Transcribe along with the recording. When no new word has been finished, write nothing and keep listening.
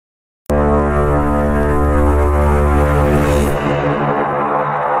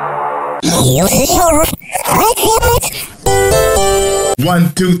1,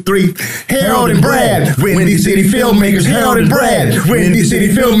 2, 3. Harold and Brad, Windy City Filmmakers. Harold and Brad, Windy City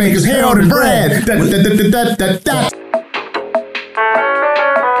Filmmakers. Harold and Brad. Da, da, da, da, da, da.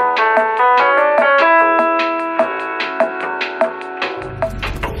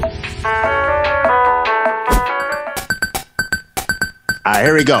 All right,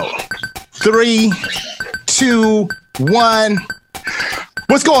 here we go. 3, 2, 1.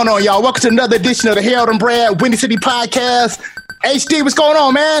 What's going on, y'all? Welcome to another edition of the Harold and Brad Windy City Podcast. HD, what's going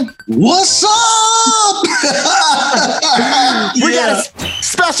on, man? What's up? We got a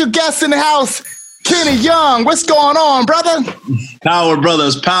special guest in the house, Kenny Young. What's going on, brother? Power,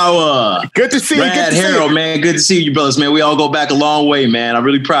 brothers, power. Good to see you. Brad, Harold, man, good to see you, brothers, man. We all go back a long way, man. I'm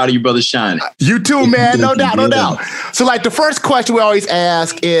really proud of you, brothers, shining. You too, man. No doubt, no doubt. So, like, the first question we always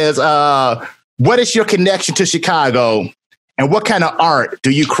ask is, what is your connection to Chicago, and what kind of art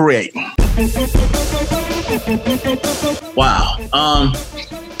do you create? Wow.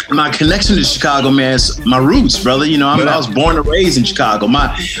 My connection to Chicago, man, is my roots, brother. You know, I was born and raised in Chicago.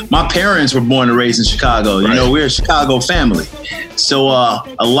 My parents were born and raised in Chicago. You know, we're a Chicago family. So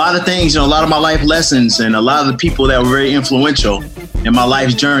a lot of things, a lot of my life lessons and a lot of the people that were very influential in my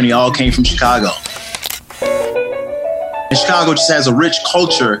life's journey all came from Chicago. And Chicago just has a rich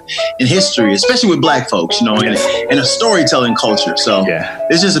culture and history, especially with Black folks, and a storytelling culture. So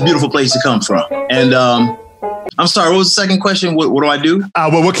it's just a beautiful place to come from. And I'm sorry, what was the second question? What do I do?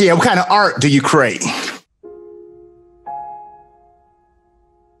 What kind of art do you create?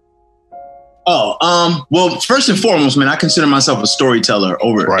 Well, first and foremost, man, I consider myself a storyteller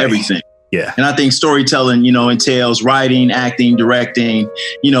over everything. Yeah. And I think storytelling, entails writing, acting, directing,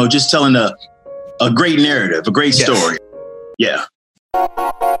 just telling a great narrative, a great story. Yeah.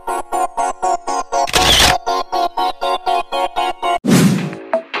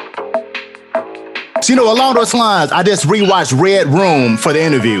 So, along those lines, I just rewatched Red Room for the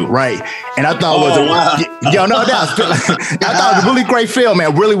interview, right? And I thought it was a really great film,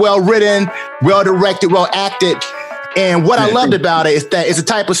 man. Really well written, well directed, well acted. And what I loved about it is that it's a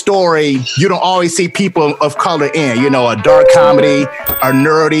type of story you don't always see people of color in. A dark comedy, a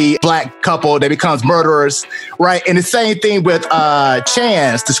nerdy Black couple that becomes murderers, right? And the same thing with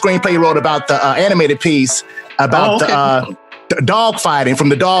Chance, the screenplay he wrote about the animated piece about the dog fighting from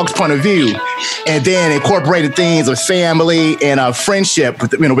the dog's point of view, and then incorporated things of family and friendship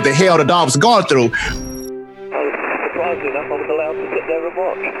with with the hell the dog was going through. Surprisingly enough, I was allowed to sit there and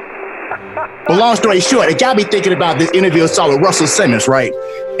watch. But long story short, it got me thinking about this interview I saw with Russell Simmons, right?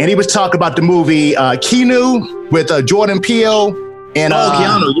 And he was talking about the movie Keanu with Jordan Peele and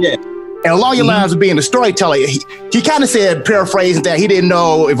Keanu, yeah. And along your lines of being a storyteller, he kind of said, paraphrasing, that he didn't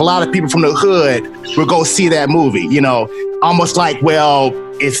know if a lot of people from the hood would go see that movie. Almost like, well,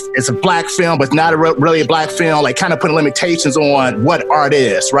 it's a Black film, but it's not really a Black film. Like, kind of putting limitations on what art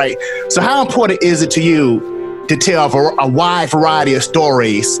is, right? So, how important is it to you to tell a wide variety of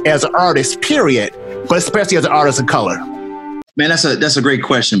stories as an artist, period, but especially as an artist of color? Man, that's a great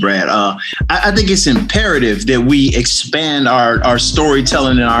question, Brad. I think it's imperative that we expand our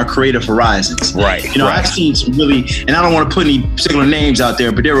storytelling and our creative horizons. Right. I've seen some really, and I don't want to put any particular names out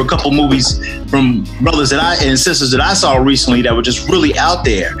there, but there were a couple movies from brothers and sisters that I saw recently that were just really out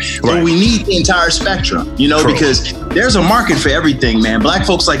there. Right. But we need the entire spectrum, because there's a market for everything, man. Black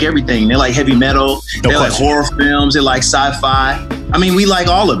folks like everything. They like heavy metal. They like horror films. They like sci-fi. I mean, we like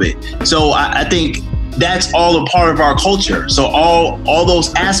all of it. So I think that's all a part of our culture. So all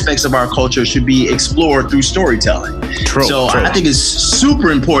those aspects of our culture should be explored through storytelling. True. I think it's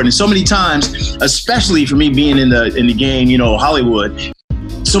super important. So many times, especially for me being in the game, Hollywood,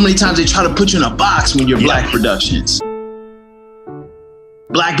 so many times they try to put you in a box when you're Black productions.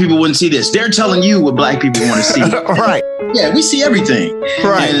 Black people wouldn't see this. They're telling you what Black people want to see. Right. Yeah, we see everything.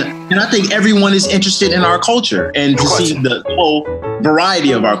 Right. And I think everyone is interested in our culture and to see the whole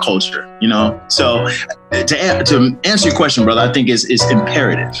variety of our culture, So to answer your question, brother, I think is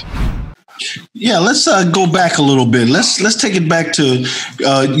imperative. Yeah, let's go back a little bit. Let's take it back to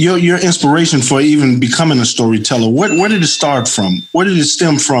your inspiration for even becoming a storyteller. Where did it start from? Where did it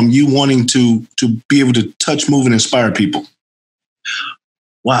stem from, you wanting to be able to touch, move, and inspire people?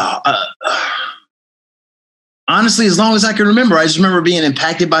 Wow. Honestly, as long as I can remember, I just remember being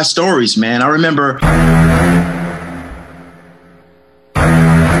impacted by stories, man. I remember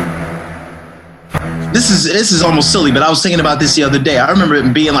this is almost silly, but I was thinking about this the other day. I remember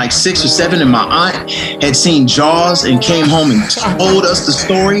it being like 6 or 7, and my aunt had seen Jaws and came home and told us the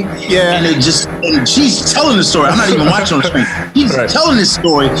story. Yeah. And she's telling the story. I'm not even watching on the screen. She's telling this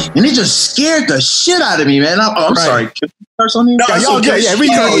story, and it just scared the shit out of me, man. I'm sorry. curse on here? No, y'all okay. Yeah, we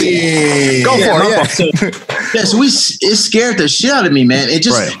go. Yeah. Go for it. So it scared the shit out of me, man. It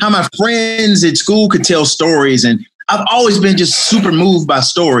just how my friends at school could tell stories, and I've always been just super moved by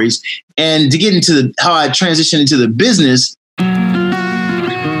stories. And to get into how I transitioned into the business,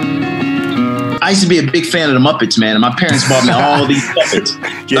 I used to be a big fan of the Muppets, man. And my parents bought me all these puppets.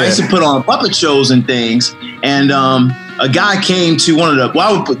 So I used to put on puppet shows and things. And a guy came to one of the,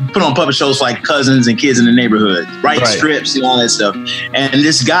 I would put on puppet shows for like cousins and kids in the neighborhood, write strips and all that stuff. And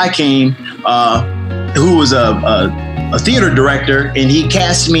this guy came who was a theater director, and he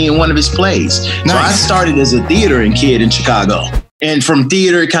cast me in one of his plays. Nice. So I started as a theater kid in Chicago. And from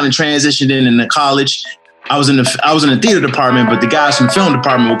theater, it kind of transitioned into college. I was in the theater department, but the guys from the film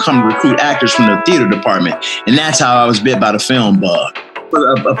department would come to recruit actors from the theater department. And that's how I was bit by the film bug.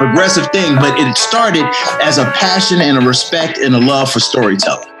 A progressive thing, but it started as a passion and a respect and a love for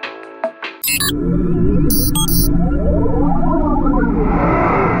storytelling.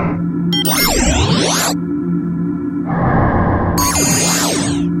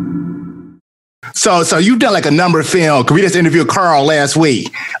 So you've done like a number of films. We just interviewed Carl last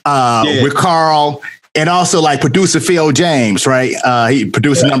week with Carl. And also like producer Phil James, right? He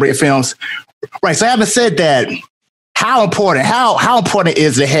produced a number of films. Right. So having said that, how important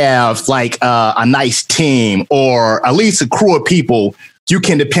is it to have like a nice team or at least a crew of people you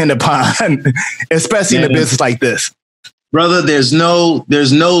can depend upon, especially in a business like this? Brother, there's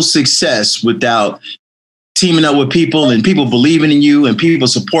no success without teaming up with people and people believing in you and people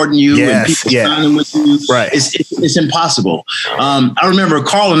supporting you and people signing with you. Right. It's impossible. I remember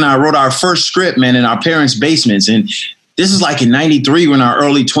Carl and I wrote our first script, man, in our parents' basements. And this is like in 93, we're in our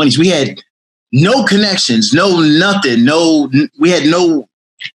early 20s. We had no connections, no nothing. We had no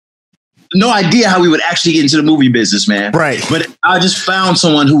idea how we would actually get into the movie business, man. Right. But I just found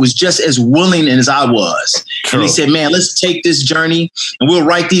someone who was just as willing as I was. True. And they said, man, let's take this journey and we'll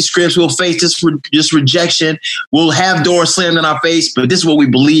write these scripts. We'll face this rejection. We'll have doors slammed in our face, but this is what we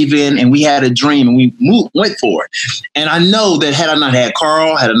believe in. And we had a dream and we went for it. And I know that had I not had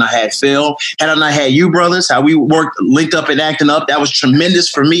Carl, had I not had Phil, had I not had you brothers, how we linked up and acting up, that was tremendous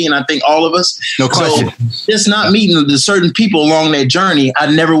for me. And I think all of us. No question. So just not meeting the certain people along that journey, I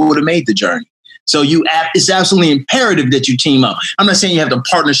never would have made the journey. So it's absolutely imperative that you team up. I'm not saying you have to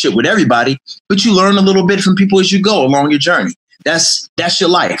partnership with everybody, but you learn a little bit from people as you go along your journey. That's your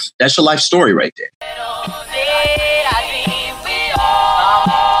life. That's your life story right there.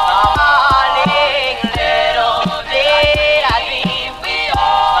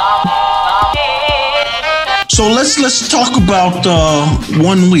 So let's talk about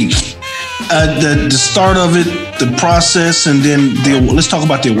 1 week. The start of it, the process, and then let's talk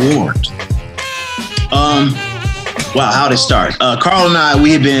about the award. Wow, how'd it start? Carl and I,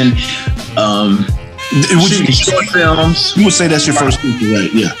 we had been shooting short films. You would say that's your first feature,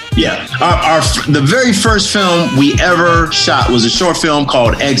 right? Yeah. Yeah. The very first film we ever shot was a short film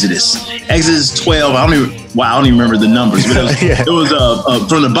called Exodus. Exodus 12. I don't even remember the numbers, but it was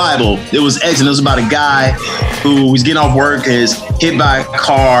from the Bible. It was Exodus. It was about a guy who was getting off work, is hit by a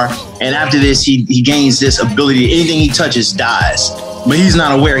car, and after this, he gains this ability. Anything he touches dies. But he's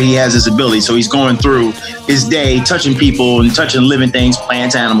not aware he has this ability. So he's going through his day, touching people and touching living things,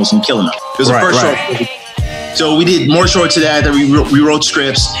 plants, animals, and killing them. It was the first short. So we did more shorts of that. We wrote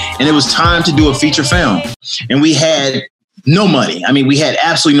scripts, and it was time to do a feature film. And we had no money. I mean, we had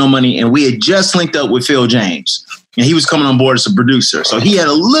absolutely no money. And we had just linked up with Phil James. And he was coming on board as a producer. So he had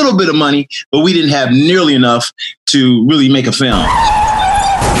a little bit of money, but we didn't have nearly enough to really make a film.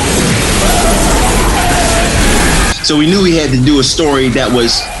 So we knew we had to do a story that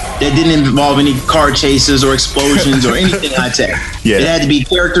didn't involve any car chases or explosions or anything high tech. It had to be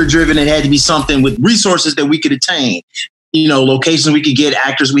character driven. It had to be something with resources that we could attain. Locations we could get,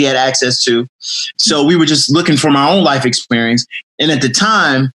 actors we had access to. So we were just looking for my own life experience. And at the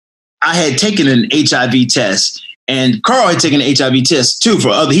time, I had taken an HIV test, and Carl had taken an HIV test too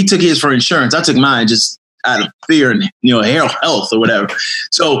he took his for insurance. I took mine just out of fear and health or whatever.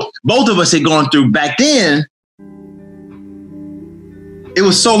 So both of us had gone through back then. It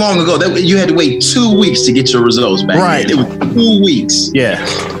was so long ago that you had to wait 2 weeks to get your results back. Right. Then. It was 2 weeks. Yeah.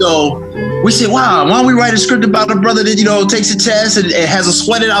 So we said, wow, why don't we write a script about a brother that, takes a test and has a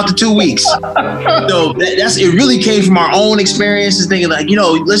sweat it out to 2 weeks. So it really came from our own experiences, thinking like,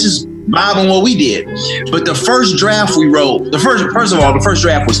 let's just vibe on what we did. But the first draft we wrote, the first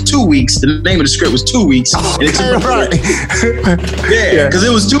draft was 2 weeks. The name of the script was 2 weeks. And it took because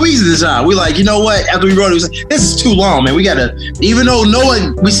it was too easy this time. We like, you know what? After we wrote it, we was like, this is too long, man. We gotta, even though no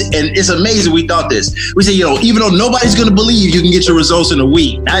one, and it's amazing we thought this. We said, even though nobody's gonna believe you can get your results in a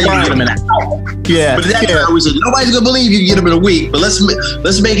week, now you can get them in an hour. Yeah. But at that time, we said, nobody's gonna believe you can get them in a week, but let's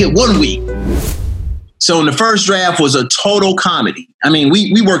make it 1 week. So in the first draft was a total comedy. I mean,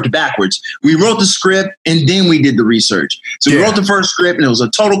 we worked backwards. We wrote the script and then we did the research. So we wrote the first script and it was a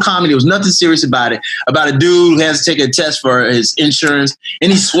total comedy. There was nothing serious about it. About a dude who has to take a test for his insurance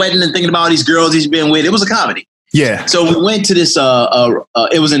and he's sweating and thinking about all these girls he's been with. It was a comedy. Yeah. So we went to this,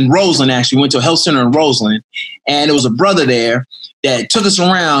 it was in Roseland, actually. We went to a health center in Roseland and there was a brother there that took us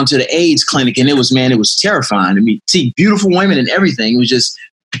around to the AIDS clinic. And it was terrifying to me. See beautiful women and everything. It was just,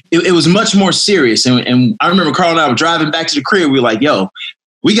 it was much more serious. And I remember Carl and I were driving back to the crib. We were like, yo,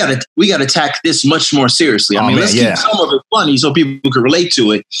 we got to tackle this much more seriously. I mean, let's keep some of it funny so people can relate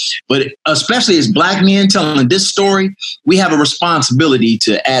to it. But especially as Black men telling this story, we have a responsibility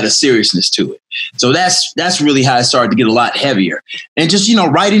to add a seriousness to it. So that's really how it started to get a lot heavier. And just,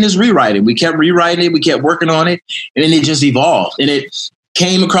 writing is rewriting. We kept rewriting it. We kept working on it. And then it just evolved. And it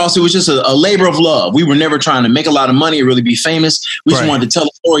came across, it was just a labor of love. We were never trying to make a lot of money or really be famous. We just wanted to tell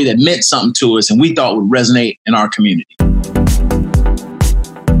a story that meant something to us and we thought would resonate in our community.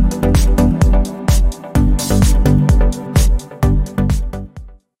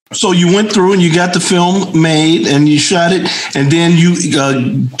 So you went through and you got the film made and you shot it and then you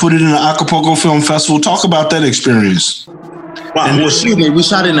put it in the Acapulco Film Festival. Talk about that experience. Wow, and we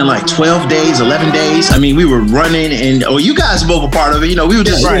shot it in like 12 days, 11 days. I mean, we were running and, you guys both were part of it. We were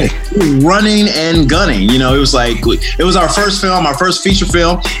just running and gunning. It was like, it was our first film, our first feature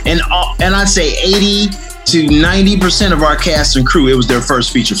film. And I'd say 80 to 90% of our cast and crew, it was their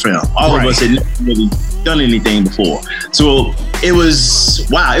first feature film. All of us had never really done anything before. So it was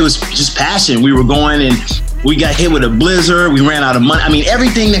just passion. We were going and we got hit with a blizzard. We ran out of money. I mean,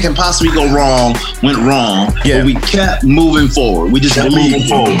 everything that can possibly go wrong went wrong. Yeah. But we kept moving forward. We just kept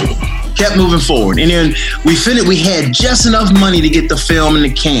moving forward. And then we had just enough money to get the film in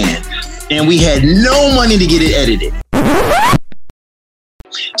the can. And we had no money to get it edited.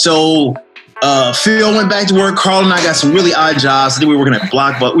 So Phil went back to work. Carl and I got some really odd jobs. Then we were working at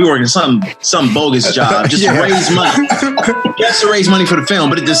Blockbuster. We were working some bogus job just to raise money. Just to raise money for the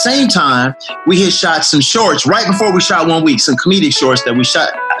film. But at the same time, we had shot some shorts right before we shot 1 week, some comedic shorts that we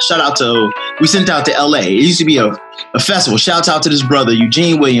we sent out to LA. It used to be a festival. Shouts out to this brother,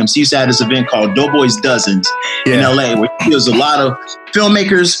 Eugene Williams. He used to have this event called Doughboys Dozens in LA, where he was a lot of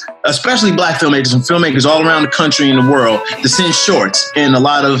filmmakers, especially Black filmmakers and filmmakers all around the country and the world to send shorts. And a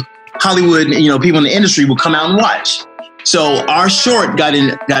lot of Hollywood, people in the industry would come out and watch. So our short got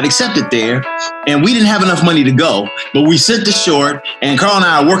accepted there, and we didn't have enough money to go, but we sent the short, and Carl and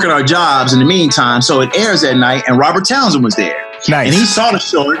I are working our jobs in the meantime. So it airs that night, and Robert Townsend was there. Nice. And he saw the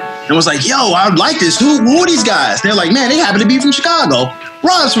short and was like, yo, I would like this. Who are these guys? They're like, man, they happen to be from Chicago.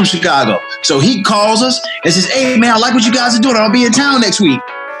 Rob's from Chicago. So he calls us and says, hey, man, I like what you guys are doing. I'll be in town next week.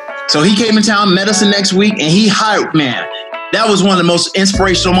 So he came in town, met us the next week, and he hired, man. That was one of the most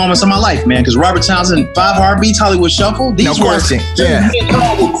inspirational moments of my life, man, because Robert Townsend, 5 Heartbeats, Hollywood Shuffle, these were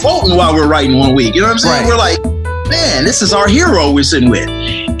quoting while we're writing 1 week. You know what I'm saying? Right. We're like, man, this is our hero we're sitting with.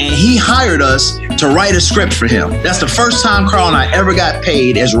 And he hired us to write a script for him. That's the first time Carl and I ever got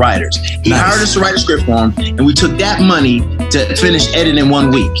paid as writers. He hired us to write a script for him, and we took that money to finish editing in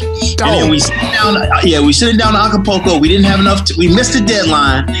 1 week. And then we sent it down to Acapulco. We didn't have enough. We missed the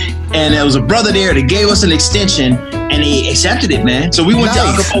deadline, and there was a brother there that gave us an extension, and he accepted it, man. So we went to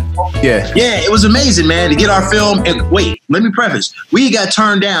Acapulco. Yeah, it was amazing, man, to get our film. And wait, let me preface. We got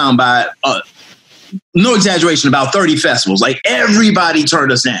turned down by, no exaggeration, about 30 festivals. Like, everybody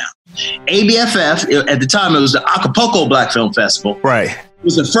turned us down. ABFF, at the time, it was the Acapulco Black Film Festival. Right. It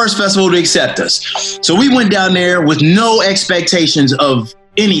was the first festival to accept us. So we went down there with no expectations of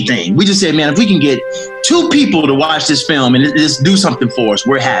anything. We just said, man, if we can get 2 people to watch this film and just do something for us,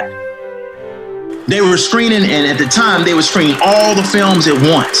 we're happy. They were screening, and at the time, they were screening all the films at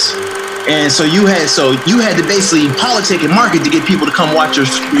once. And so you had to basically politic and market to get people to come watch your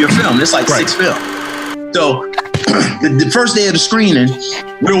film. It's like 6 films. So the first day of the screening,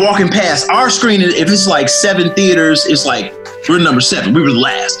 we're walking past our screening. If it's like 7 theaters, it's like we're number 7. We were the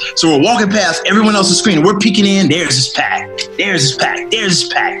last. So we're walking past everyone else's screening. We're peeking in. There's this pack. There's this pack. There's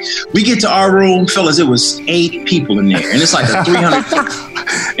this pack. We get to our room, fellas. It was 8 people in there, and it's like a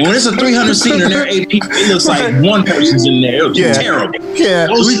 300. And when it's a 300 seater and there are 8 people, it looks like one person's in there. It was terrible. Yeah.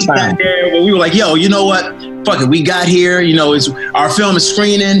 So we sat there, but we were like, yo, you know what? fuck it, we got here. You know, our film is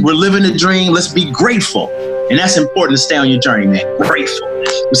screening. We're living the dream. Let's be grateful. And that's important to stay on your journey, man. Grateful.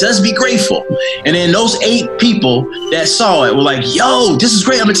 So let's be grateful. And then those 8 people that saw it were like, yo, this is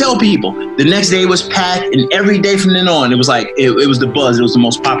great. I'm going to tell people. The next day it was packed. And every day from then on, it was like, it was the buzz. It was the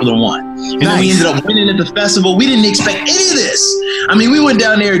most popular one. And then we ended up winning at the festival. We didn't expect any of this. I mean, we went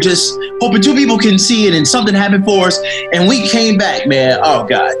down there just hoping 2 people can see it and something happened for us. And we came back, man. Oh,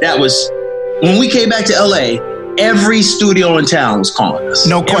 God. That was, when we came back to LA, every studio in town was calling us.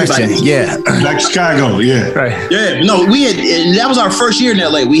 No question. Yeah. Like Chicago. Yeah. Right. Yeah. No, that was our first year in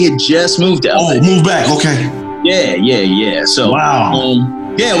LA. We had just moved to LA. Oh, moved back. Okay. Yeah. So,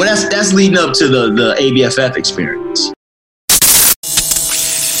 wow. Yeah, well, that's leading up to the ABFF experience.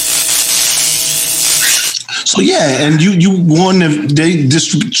 So yeah, and you won. They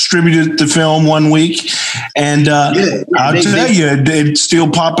distributed the film one week, and I'll tell you, it's still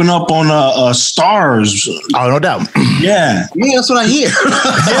popping up on Stars. Oh, no doubt. Yeah, that's what I hear.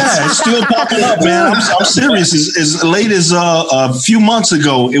 Yeah, it's still popping up, man. I'm serious. As late as a few months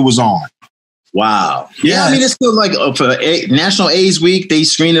ago, it was on. Wow. Yeah, I mean, it's still like for National AIDS Week, they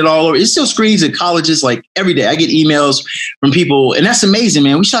screen it all over. It still screens at colleges like every day. I get emails from people, and that's amazing,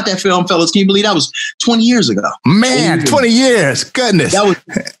 man. We shot that film, fellas. Can you believe that was 20 years ago? Man, 20 years. Goodness.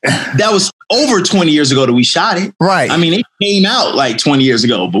 That was over 20 years ago that we shot it. Right. I mean, it came out like 20 years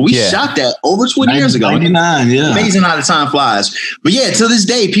ago, but we shot that over 20 years ago. 99, yeah. Amazing how the time flies. But yeah, to this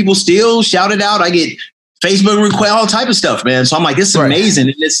day, people still shout it out. I get Facebook request, all type of stuff, man. So I'm like, this is amazing.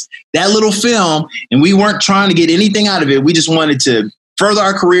 And it's that little film, and we weren't trying to get anything out of it. We just wanted to further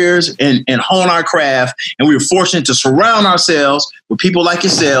our careers and hone our craft. And we were fortunate to surround ourselves with people like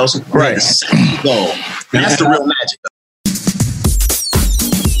yourselves. Right. Goal. And that's the real magic.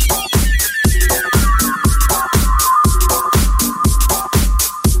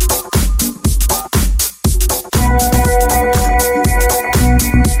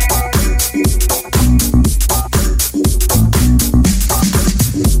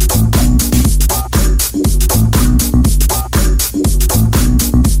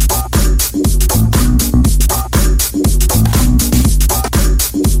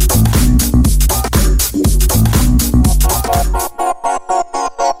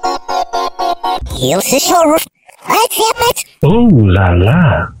 Oh la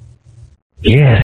la. Yes.